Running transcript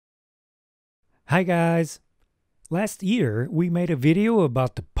Hi guys! Last year we made a video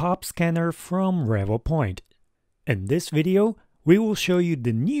about the POP scanner from Revopoint. In this video we will show you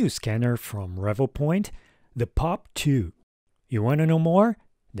the new scanner from Revopoint, the POP 2. You want to know more?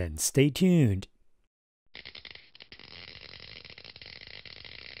 Then stay tuned!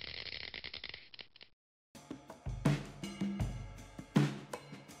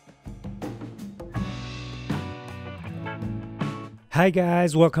 Hi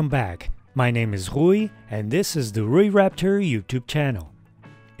guys, welcome back! My name is Rui and this is the Rui Raptor YouTube channel.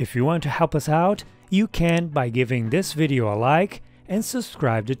 If you want to help us out, you can by giving this video a like and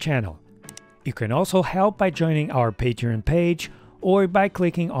subscribe to the channel. You can also help by joining our Patreon page or by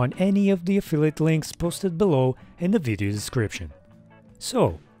clicking on any of the affiliate links posted below in the video description.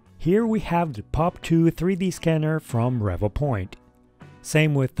 So, here we have the POP 2 3D scanner from Revopoint.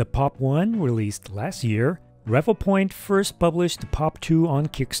 Same with the POP 1 released last year, Revopoint first published the POP 2 on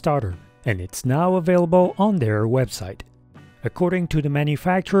Kickstarter, and it's now available on their website. According to the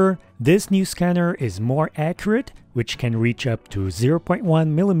manufacturer, this new scanner is more accurate, which can reach up to 0.1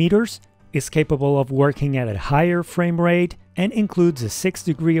 mm, is capable of working at a higher frame rate, and includes a 6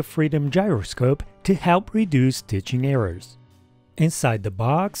 degree of freedom gyroscope to help reduce stitching errors. Inside the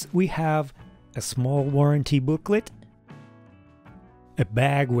box, we have a small warranty booklet, a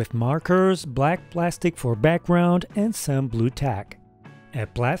bag with markers, black plastic for background, and some blue tack. A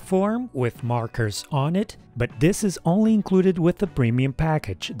platform with markers on it, but this is only included with the premium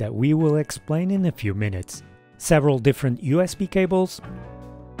package that we will explain in a few minutes. Several different USB cables,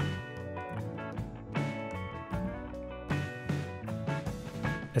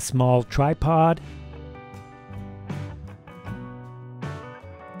 a small tripod,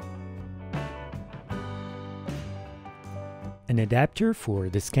 an adapter for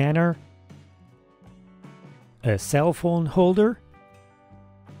the scanner, a cell phone holder,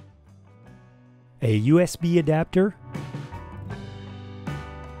 a USB adapter,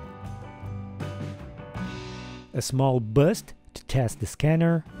 a small bust to test the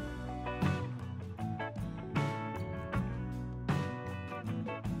scanner,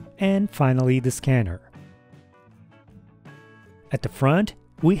 and finally the scanner. At the front,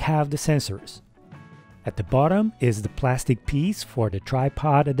 we have the sensors. At the bottom is the plastic piece for the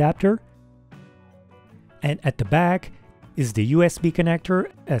tripod adapter, and at the back is the USB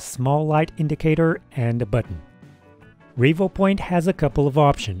connector, a small light indicator, and a button. Revopoint has a couple of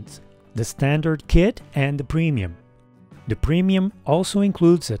options, the standard kit and the premium. The premium also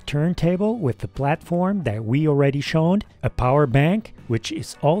includes a turntable with the platform that we already showed, a power bank, which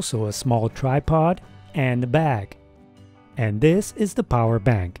is also a small tripod, and a bag. And this is the power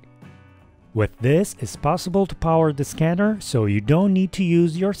bank. With this, it's possible to power the scanner so you don't need to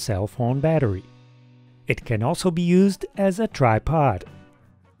use your cell phone battery. It can also be used as a tripod.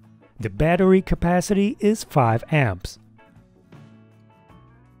 The battery capacity is 5 amps.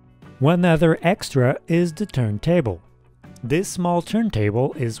 One other extra is the turntable. This small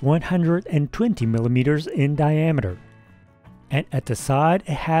turntable is 120 mm in diameter, and at the side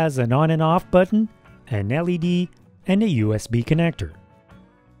it has an on and off button, an LED, and a USB connector.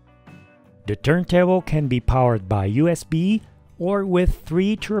 The turntable can be powered by USB or with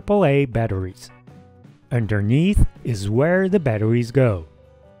 3 AAA batteries. Underneath is where the batteries go.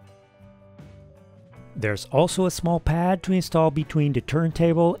 There's also a small pad to install between the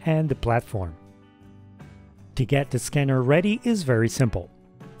turntable and the platform. To get the scanner ready is very simple.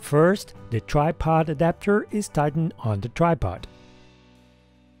 First, the tripod adapter is tightened on the tripod.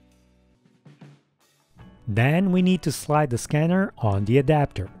 Then we need to slide the scanner on the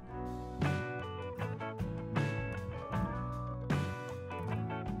adapter.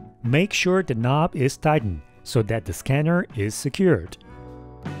 Make sure the knob is tightened so that the scanner is secured.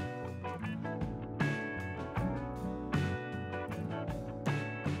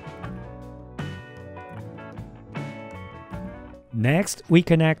 Next, we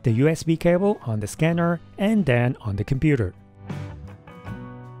connect the USB cable on the scanner and then on the computer.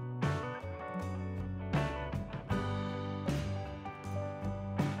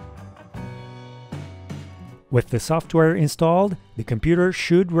 With the software installed, the computer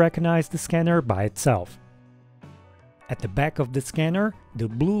should recognize the scanner by itself. At the back of the scanner, the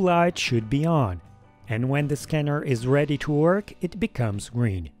blue light should be on, and when the scanner is ready to work, it becomes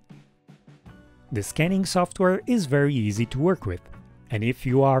green. The scanning software is very easy to work with, and if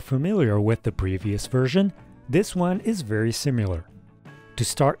you are familiar with the previous version, this one is very similar. To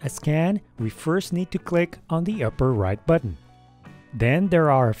start a scan, we first need to click on the upper right button. Then there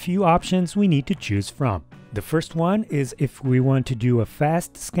are a few options we need to choose from. The first one is if we want to do a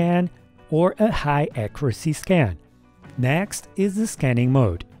fast scan or a high accuracy scan. Next is the scanning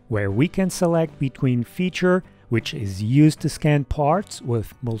mode, where we can select between feature, which is used to scan parts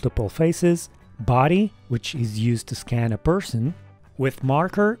with multiple faces, body, which is used to scan a person. With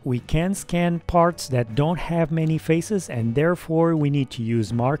marker, we can scan parts that don't have many faces and therefore we need to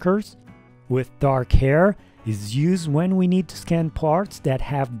use markers. With dark hair is used when we need to scan parts that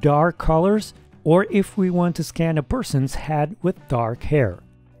have dark colors or if we want to scan a person's head with dark hair.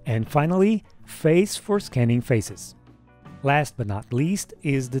 And finally, face for scanning faces. Last but not least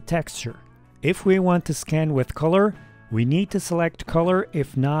is the texture. If we want to scan with color, we need to select color,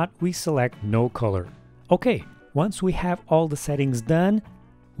 if not, we select no color. Okay, once we have all the settings done,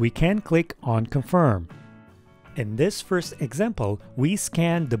 we can click on Confirm. In this first example, we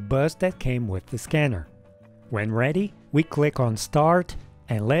scanned the bus that came with the scanner. When ready, we click on Start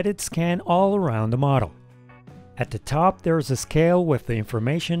and let it scan all around the model. At the top, there's a scale with the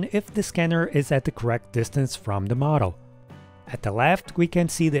information if the scanner is at the correct distance from the model. At the left, we can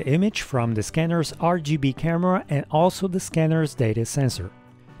see the image from the scanner's RGB camera and also the scanner's data sensor.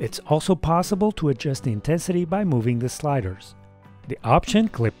 It's also possible to adjust the intensity by moving the sliders. The option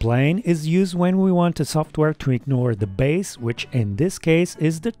Clip Plane is used when we want the software to ignore the base, which in this case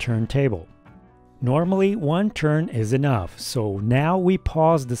is the turntable. Normally, one turn is enough, so now we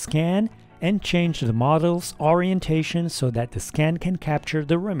pause the scan and change the model's orientation so that the scan can capture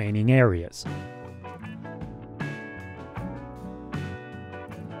the remaining areas.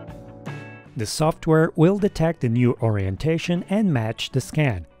 The software will detect the new orientation and match the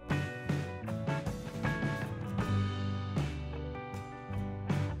scan.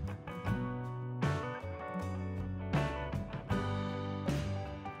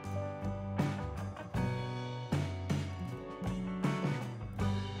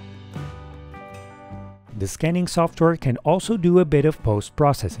 The scanning software can also do a bit of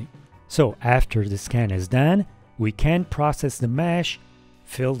post-processing. So after the scan is done, we can process the mesh,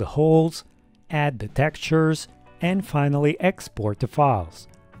 fill the holes, add the textures, and finally export the files.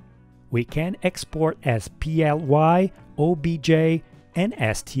 We can export as PLY, OBJ, and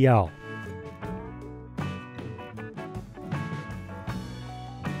STL.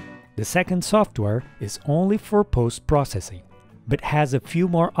 The second software is only for post-processing, but has a few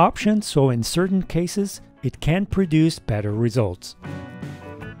more options, so in certain cases, it can produce better results.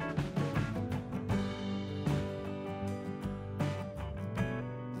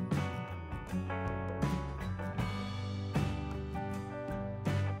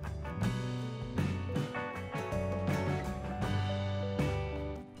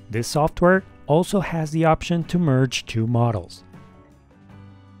 This software also has the option to merge two models.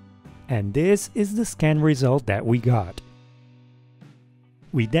 And this is the scan result that we got.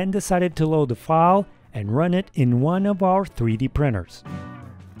 We then decided to load the file and run it in one of our 3D printers.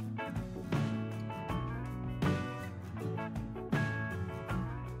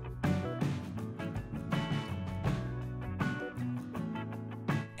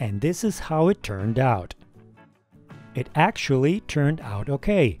 And this is how it turned out. It actually turned out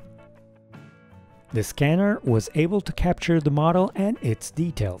okay. The scanner was able to capture the model and its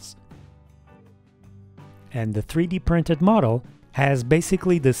details. And the 3D printed model has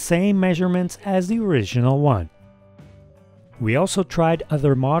basically the same measurements as the original one. We also tried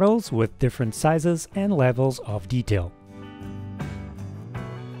other models with different sizes and levels of detail.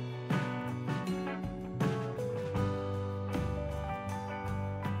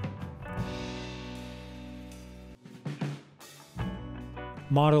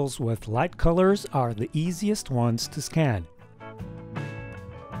 Models with light colors are the easiest ones to scan.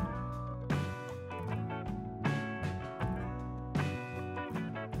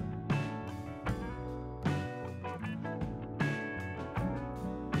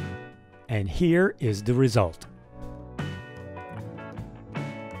 And here is the result.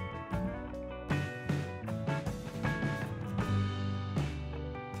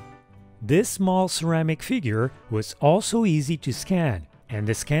 This small ceramic figure was also easy to scan, and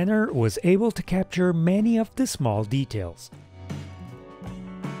the scanner was able to capture many of the small details.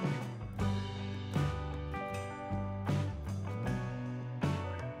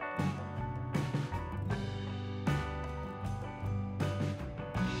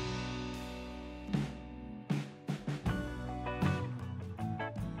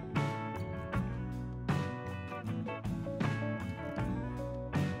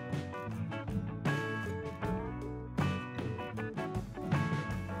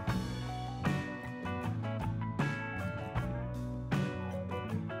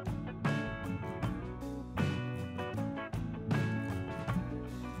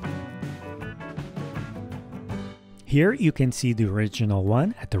 Here you can see the original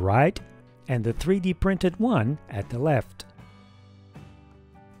one at the right and the 3D printed one at the left.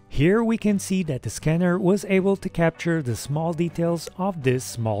 Here we can see that the scanner was able to capture the small details of this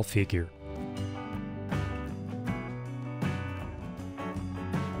small figure.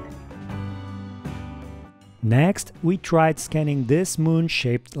 Next, we tried scanning this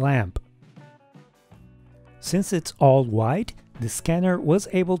moon-shaped lamp. Since it's all white, the scanner was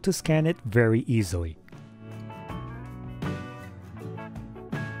able to scan it very easily.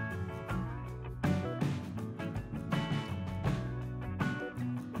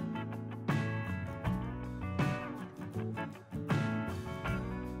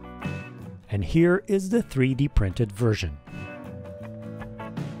 And here is the 3D printed version.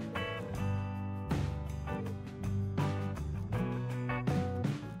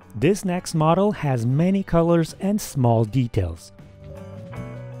 This next model has many colors and small details.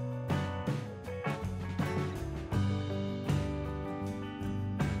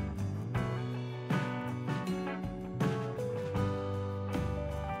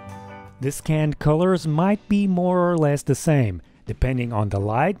 The scanned colors might be more or less the same, depending on the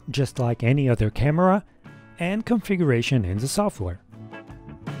light, just like any other camera, and configuration in the software.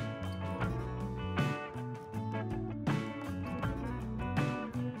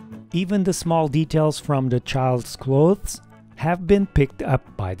 Even the small details from the child's clothes have been picked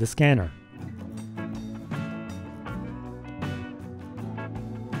up by the scanner.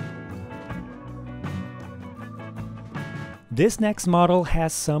 This next model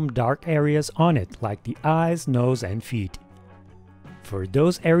has some dark areas on it, like the eyes, nose, and feet. For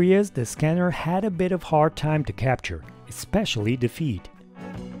those areas, the scanner had a bit of hard time to capture, especially the feet.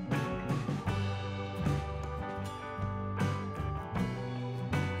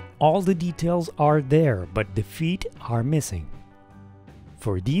 All the details are there, but the feet are missing.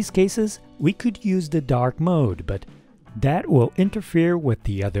 For these cases, we could use the dark mode, but that will interfere with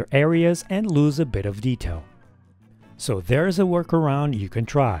the other areas and lose a bit of detail. So there's a workaround you can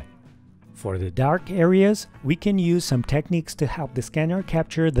try. For the dark areas, we can use some techniques to help the scanner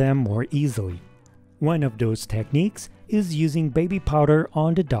capture them more easily. One of those techniques is using baby powder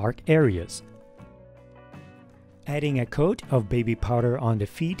on the dark areas. Adding a coat of baby powder on the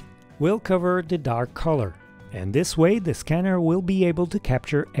feet will cover the dark color, and this way the scanner will be able to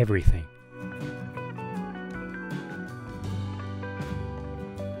capture everything.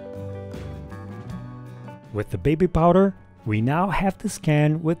 With the baby powder, we now have the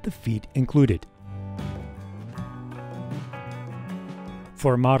scan with the feet included.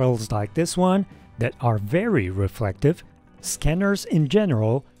 For models like this one that are very reflective, scanners in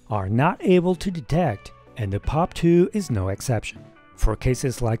general are not able to detect, and the Pop 2 is no exception. For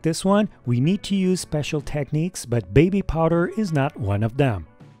cases like this one, we need to use special techniques, but baby powder is not one of them.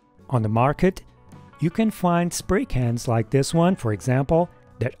 On the market, you can find spray cans like this one, for example,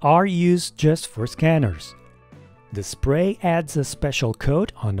 that are used just for scanners. The spray adds a special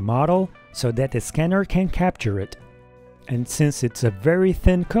coat on the model so that the scanner can capture it. And since it's a very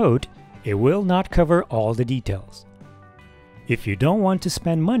thin coat, it will not cover all the details. If you don't want to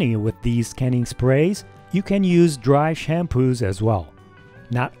spend money with these scanning sprays, you can use dry shampoos as well.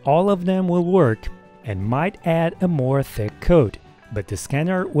 Not all of them will work and might add a more thick coat, but the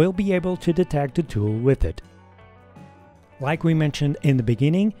scanner will be able to detect the tool with it. Like we mentioned in the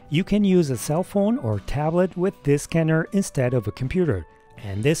beginning, you can use a cell phone or tablet with this scanner instead of a computer,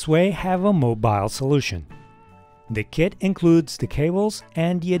 and this way have a mobile solution. The kit includes the cables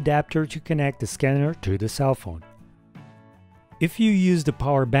and the adapter to connect the scanner to the cell phone. If you use the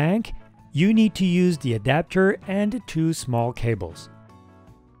power bank, you need to use the adapter and the two small cables.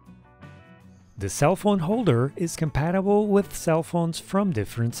 The cell phone holder is compatible with cell phones from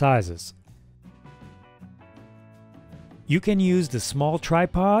different sizes. You can use the small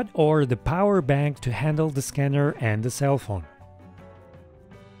tripod or the power bank to handle the scanner and the cell phone.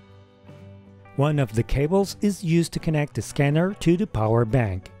 One of the cables is used to connect the scanner to the power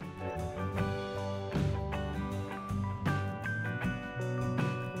bank.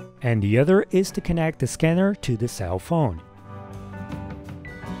 And the other is to connect the scanner to the cell phone.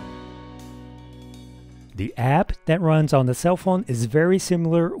 The app that runs on the cell phone is very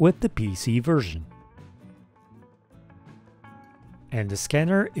similar with the PC version. And the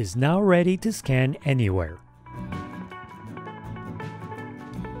scanner is now ready to scan anywhere.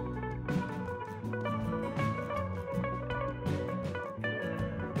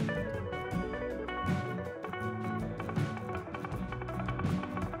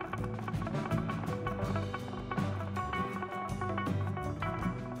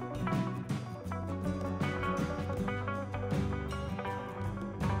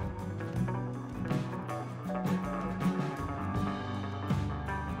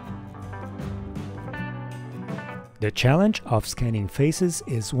 The challenge of scanning faces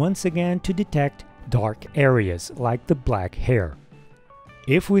is once again to detect dark areas like the black hair.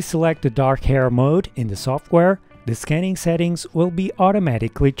 If we select the dark hair mode in the software, the scanning settings will be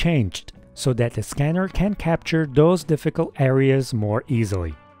automatically changed so that the scanner can capture those difficult areas more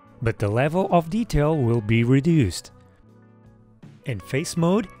easily. But the level of detail will be reduced. In face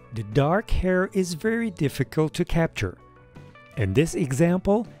mode, the dark hair is very difficult to capture. In this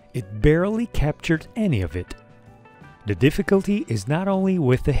example, it barely captured any of it. The difficulty is not only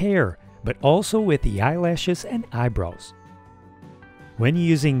with the hair, but also with the eyelashes and eyebrows. When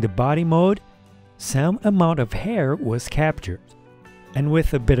using the body mode, some amount of hair was captured, and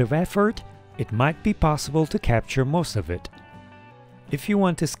with a bit of effort, it might be possible to capture most of it. If you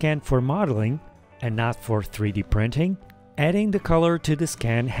want to scan for modeling and not for 3D printing, adding the color to the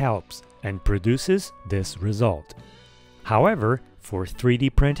scan helps and produces this result. However, for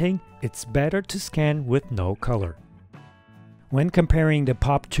 3D printing, it's better to scan with no color. When comparing the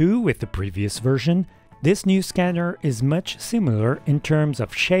Pop 2 with the previous version, this new scanner is much similar in terms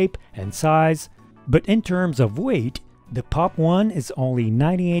of shape and size, but in terms of weight, the Pop 1 is only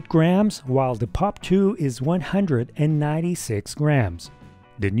 98 grams while the Pop 2 is 196 grams.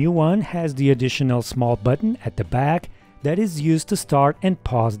 The new one has the additional small button at the back that is used to start and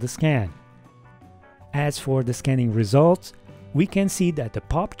pause the scan. As for the scanning results, we can see that the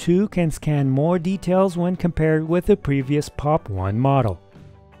Pop 2 can scan more details when compared with the previous Pop 1 model.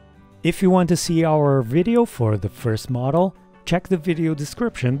 If you want to see our video for the first model, check the video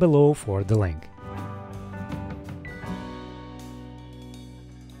description below for the link.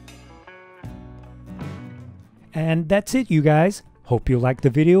 And that's it, you guys. Hope you liked the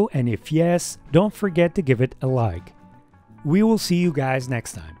video, and if yes, don't forget to give it a like. We will see you guys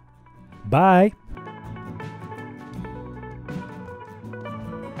next time. Bye!